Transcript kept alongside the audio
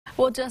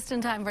Well, just in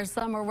time for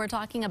summer, we're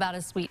talking about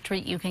a sweet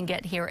treat you can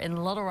get here in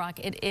Little Rock.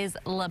 It is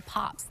La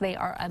Pops. They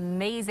are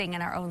amazing,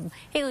 and our own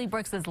Haley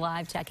Brooks is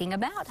live checking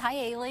them out. Hi,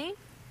 Haley.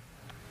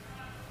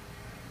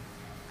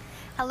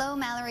 Hello,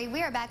 Mallory.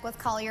 We are back with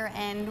Collier,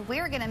 and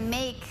we're going to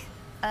make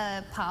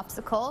a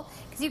popsicle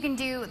because you can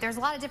do, there's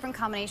a lot of different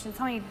combinations.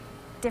 How many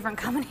different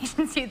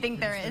combinations do you think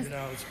there is?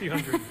 It's a few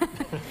hundred.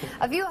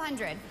 A few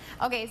hundred.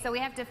 Okay, so we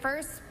have to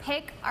first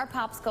pick our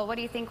popsicle. What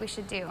do you think we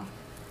should do?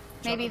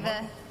 Maybe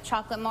the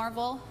chocolate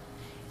marble.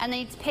 And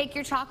then you pick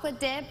your chocolate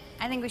dip.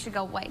 I think we should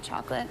go white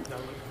chocolate. That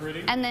looks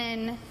pretty. And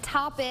then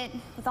top it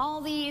with all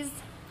these.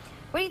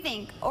 What do you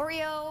think?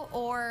 Oreo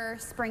or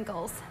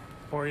sprinkles?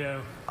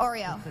 Oreo.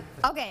 Oreo.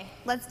 Okay,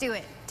 let's do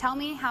it. Tell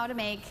me how to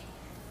make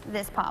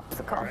this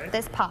popsicle, right.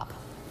 this pop.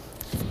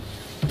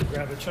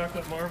 Grab a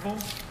chocolate marble.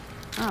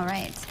 All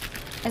right.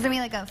 It's gonna be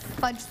like a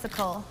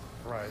fudgesicle.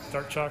 Right,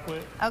 dark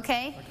chocolate.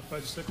 Okay.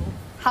 Like a fudgesicle.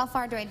 How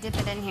far do I dip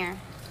it in here?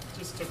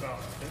 Just about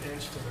an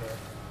inch to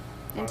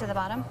the Into the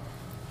bottom?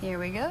 Here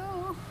we go.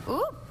 Ooh, There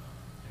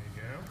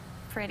you go.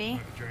 pretty.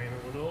 Let it drain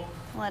a little.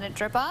 Let it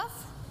drip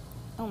off.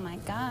 Oh my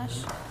gosh.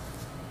 There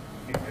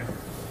you go.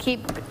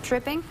 Keep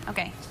dripping.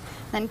 Okay.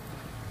 Then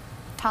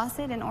toss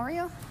it in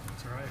Oreo.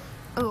 That's all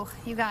right. Ooh,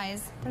 you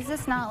guys, does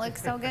this not look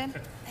so good?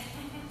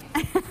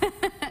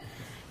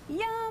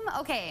 Yum.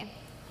 Okay.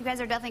 You guys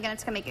are definitely going to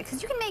have to make it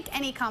because you can make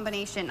any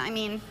combination. I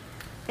mean,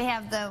 they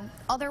have the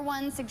other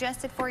ones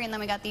suggested for you, and then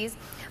we got these.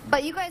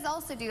 But you guys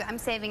also do, I'm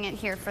saving it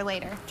here for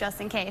later,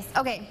 just in case.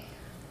 Okay.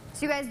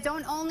 So you guys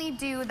don't only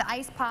do the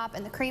ice pop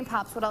and the cream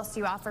pops. What else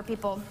do you offer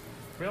people?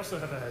 We also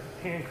have a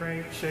hand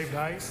cranked shaved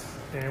ice.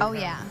 And Oh, we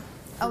yeah. have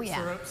Oh, fruit yeah.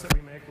 syrups that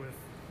we make with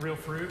real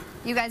fruit.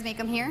 You guys make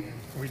them here?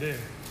 We do.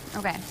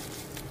 Okay.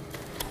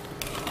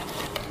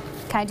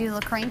 Can I do a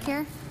little crank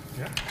here?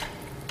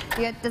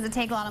 Yeah. Does it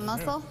take a lot of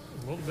muscle?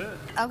 A little bit.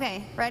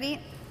 Okay, ready?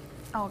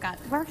 Oh God,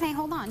 where can I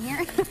hold on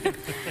here?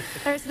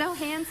 There's no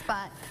hand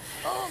spot.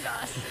 Oh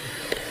gosh.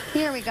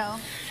 Here we go.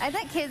 I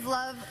bet kids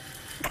love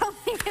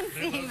coming and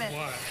seeing this.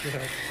 Yeah.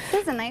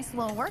 This is a nice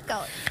little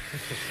workout.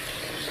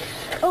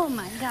 Oh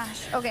my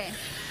gosh. Okay.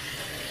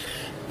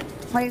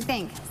 What do you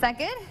think? Is that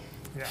good?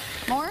 Yeah.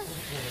 More?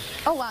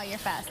 Oh wow, you're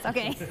fast.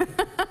 Okay.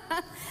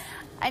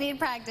 I need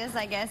practice,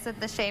 I guess, with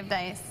the shaved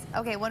ice.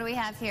 Okay, what do we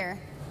have here?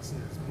 This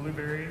is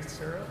blueberry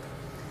syrup.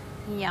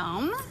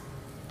 Yum.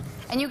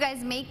 And you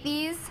guys make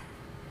these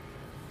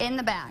in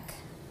the back.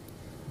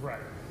 Right.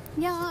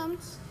 Yum.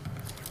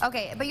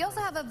 Okay, but you also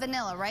have a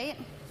vanilla, right?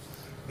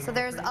 So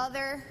there's cream.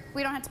 other,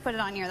 we don't have to put it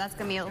on here. That's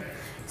going to be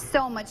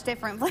so much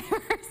different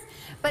flavors.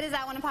 But is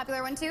that one a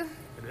popular one too?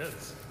 It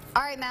is.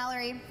 All right,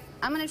 Mallory,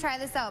 I'm going to try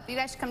this out. You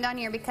guys should come down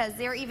here because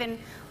they're even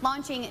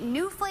launching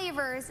new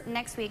flavors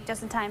next week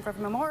just in time for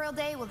Memorial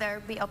Day. Will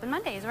there be open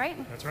Mondays, right?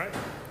 That's right.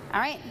 All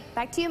right,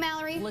 back to you,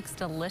 Mallory. Looks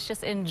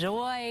delicious.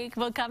 Enjoy.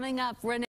 Well, coming up, Renee.